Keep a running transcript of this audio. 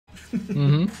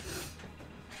Mm-hmm.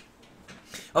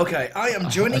 Okay, I am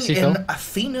joining see, in Phil.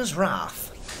 Athena's Wrath.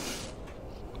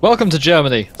 Welcome to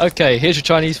Germany. Okay, here's your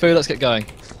Chinese food. Let's get going.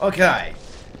 Okay.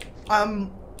 I've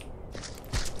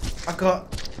got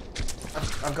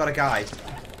a guy.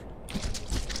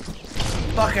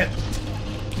 Bucket.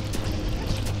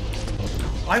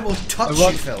 I will touch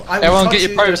you, Phil. I will Everyone touch get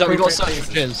your you probes in out. We've got appropriate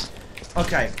sections. places.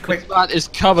 Okay, quick. This man is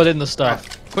covered in the stuff.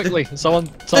 Right. Quickly, someone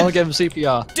give him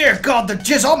CPR. Dear God, the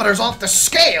jizzometer's off the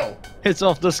scale. It's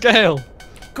off the scale.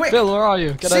 Quick. Phil, where are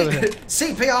you? Get over here.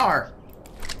 CPR.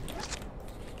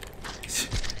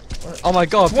 Oh my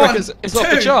God, One, Brick is off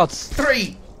the two, charts.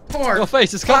 3, 4. Your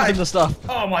face is covered five. in the stuff.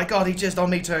 Oh my God, he jizzed on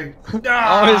me too.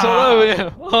 Oh, it's all over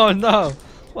you. Oh no.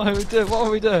 What are we doing? What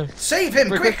are we doing? Save him,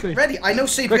 Brick, quick, quickly. ready. I know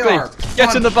CPR. Quickly,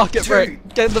 get in the bucket,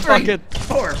 Brick. Get in the 3, bucket.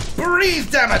 4.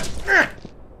 Breathe, damn it.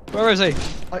 Where is he?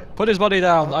 Put his body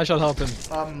down. I shall help him.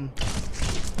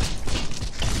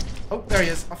 Oh, there he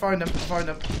is. I found him.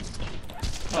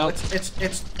 Oh, it's.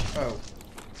 Oh.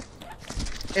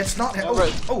 It's not him.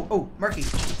 Oh, Murky.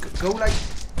 Go like.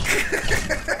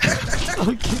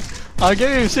 I'll give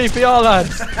you CPR,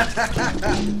 lads.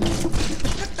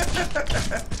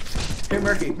 Here,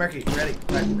 Murky. Ready?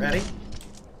 Ready?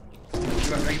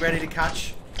 Are you ready to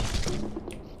catch?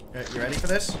 You ready for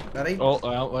this? Ready? Oh,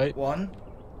 wait. 1,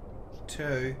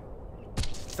 2,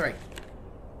 3.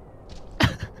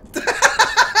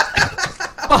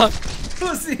 Fuck.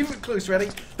 Let's see if we're close. Ready?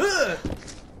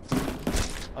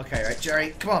 Okay, right,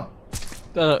 Jerry, come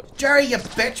on. Jerry, you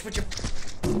bitch! With your.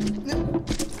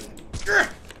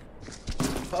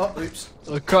 Oh, oops.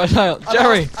 Oh, crying out.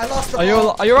 Jerry! I lost the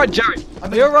ball. Are you alright, Jerry?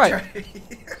 Are you alright?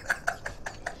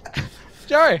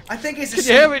 Jerry! I think he's Can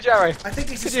you hear me, Jerry? I think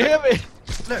he's Can you hear me?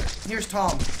 Look, here's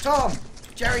Tom. Tom!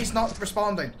 Jerry's not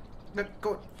responding. Look,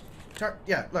 go. Turn.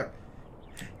 Yeah, look.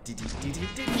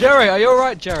 Jerry, are you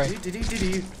alright, Jerry?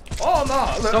 Oh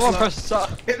no! It looks Someone like, press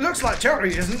start. it looks like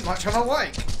Jerry isn't much of a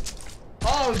like.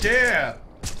 Oh dear!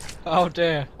 Oh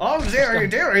dear. Oh dear,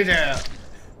 dear!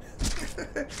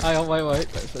 Hang on, wait. Wait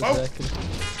for a second.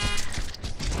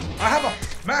 I have a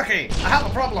Murky. I have a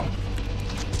problem.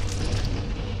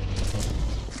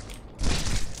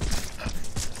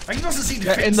 He doesn't seem to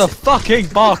Get fit in the fucking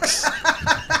box.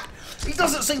 He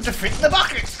doesn't seem to fit in the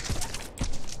bucket.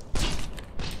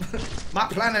 My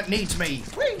planet needs me.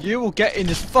 You will get in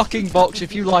this fucking box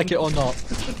if you like it or not.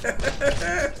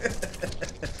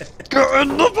 Get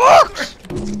in the box!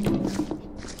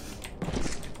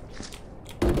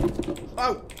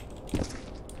 Oh.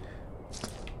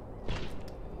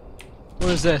 What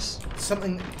is this?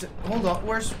 Something. Hold on.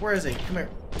 Where is he? Come here.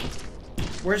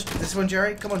 Where's this one,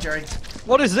 Jerry? Come on, Jerry.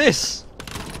 What is this?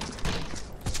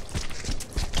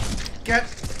 Get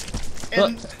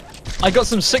in. Look, I got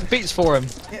some sick beats for him.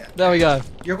 Yeah. There we go.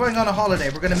 You're going on a holiday.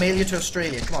 We're going to mail you to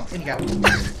Australia. Come on, in you go.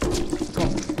 Come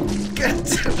on.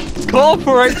 Get.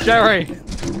 Cooperate, Jerry.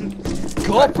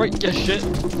 Cooperate, you shit.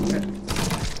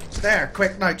 There,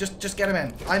 quick. Now, just get him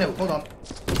in. I know. Hold on.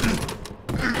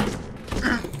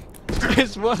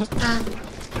 It's what?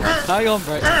 Hang on,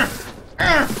 Brett.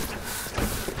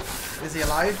 Is he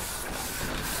alive?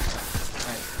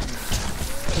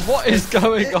 What is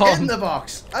going on? In the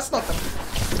box. That's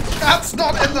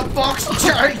not in the box,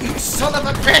 Jerry, you son of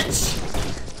a bitch!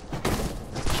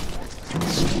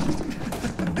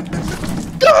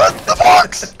 Get in the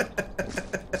box!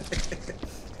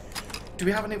 Do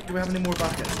we have any more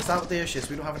buckets? Is that the issue?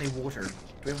 We don't have any water. Do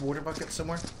we have water buckets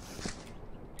somewhere? Is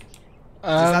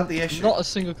that the issue? Not a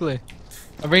single clue.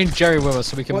 I mean Jerry with us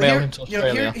so we can mail him to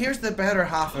Australia. Here's the better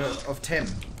half of Tim.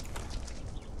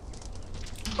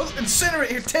 Oh, incinerate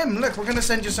here, Tim! Look, we're gonna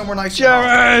send you somewhere nice.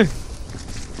 Jerry!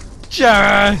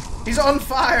 Jerry! He's on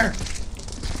fire!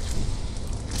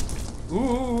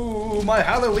 Ooh, my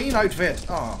Halloween outfit!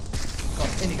 Oh,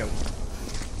 God, in you go.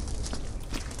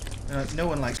 No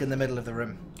one like in the middle of the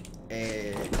room,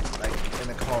 like in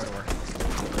the corridor.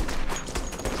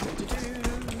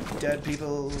 Dead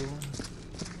people.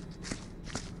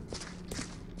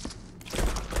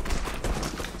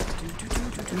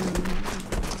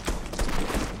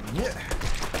 Yeah.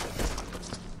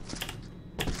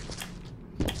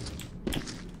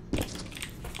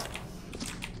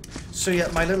 So yeah,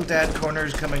 my little dead corner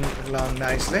is coming along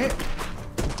nicely.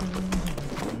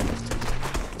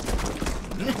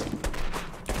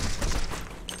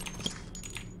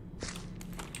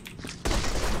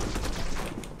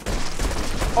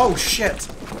 Oh shit!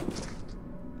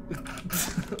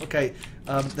 Okay,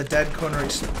 the dead corner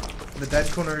is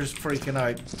freaking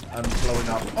out and blowing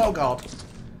up. Oh god,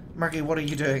 Murky, what are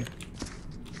you doing?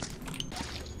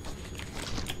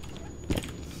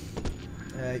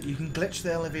 You can glitch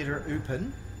the elevator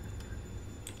open.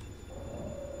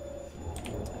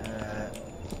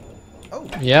 Oh.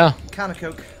 Yeah. Can of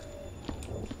Coke.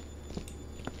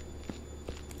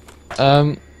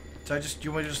 Do Do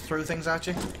you want me to just throw things at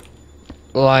you?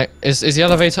 like, is the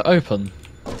elevator open?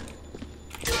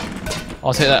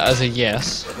 I'll take that as a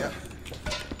yes. Yep.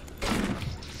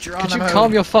 Could you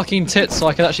calm your fucking tits so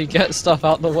I can actually get stuff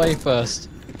out the way first?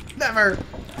 Never!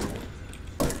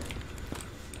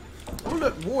 Oh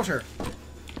look, water!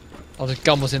 Oh, the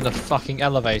gun was in the fucking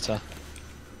elevator.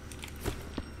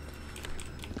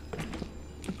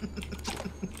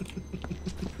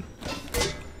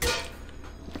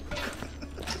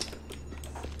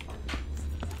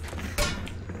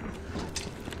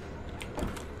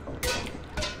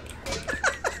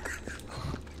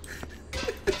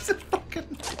 It's a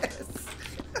fucking mess.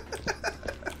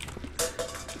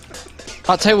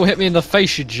 That table hit me in the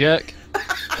face, you jerk.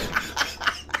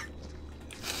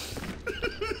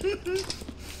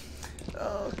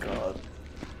 Oh god.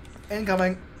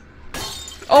 Incoming.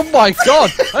 Oh my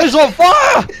god! It's on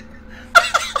fire!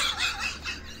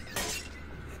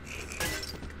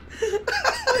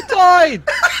 I died!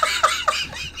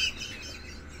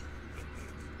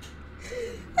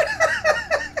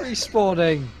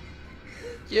 Respawning.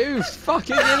 You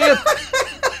fucking idiot!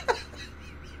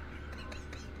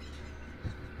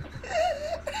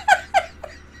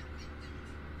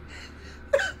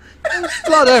 There's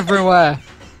blood everywhere!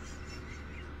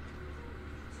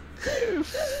 You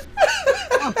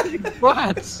fucking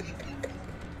brats!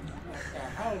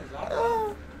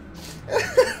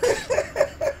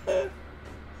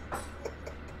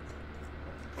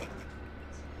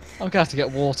 I'm gonna have to get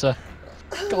water.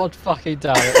 God fucking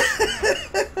damn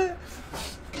it.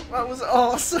 That was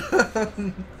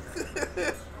awesome!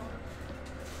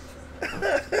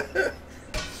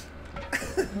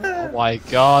 Oh my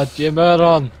god, you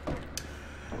moron!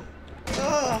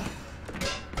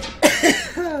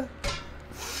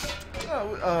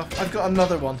 I've got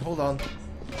another one, hold on.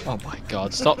 Oh my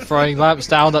god, stop throwing lamps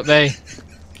down at me!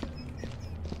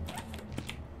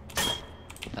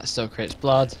 That still creates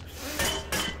blood.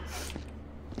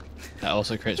 That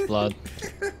also creates blood.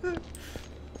 Don't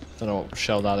know what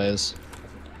shell that is.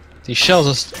 These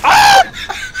shells are Ah!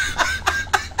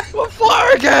 I'm on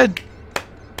fire again!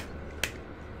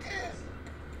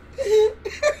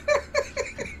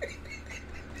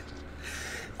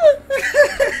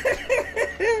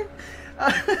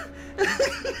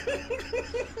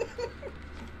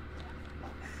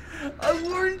 I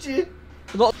warned you!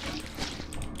 Not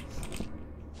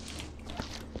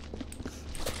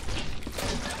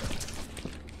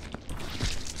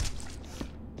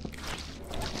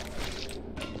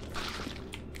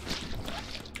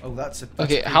Oh, that's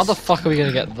okay, how the fuck are we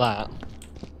gonna get that?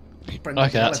 Okay,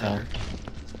 that's how.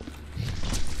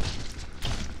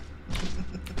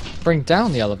 Bring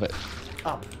down the elevator.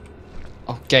 Up.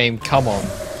 Oh, game, come on.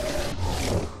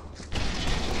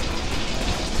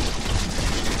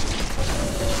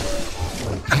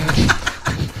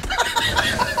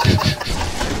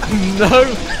 No!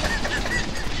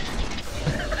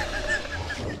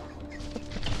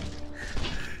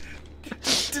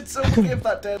 Did someone give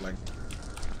that dead? Like,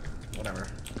 whatever.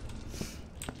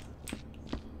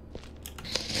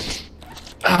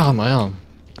 Ah, my arm.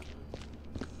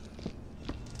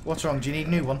 What's wrong? Do you need a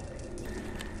new one?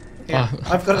 Here,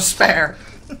 I've got a spare.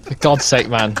 For God's sake,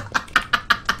 man.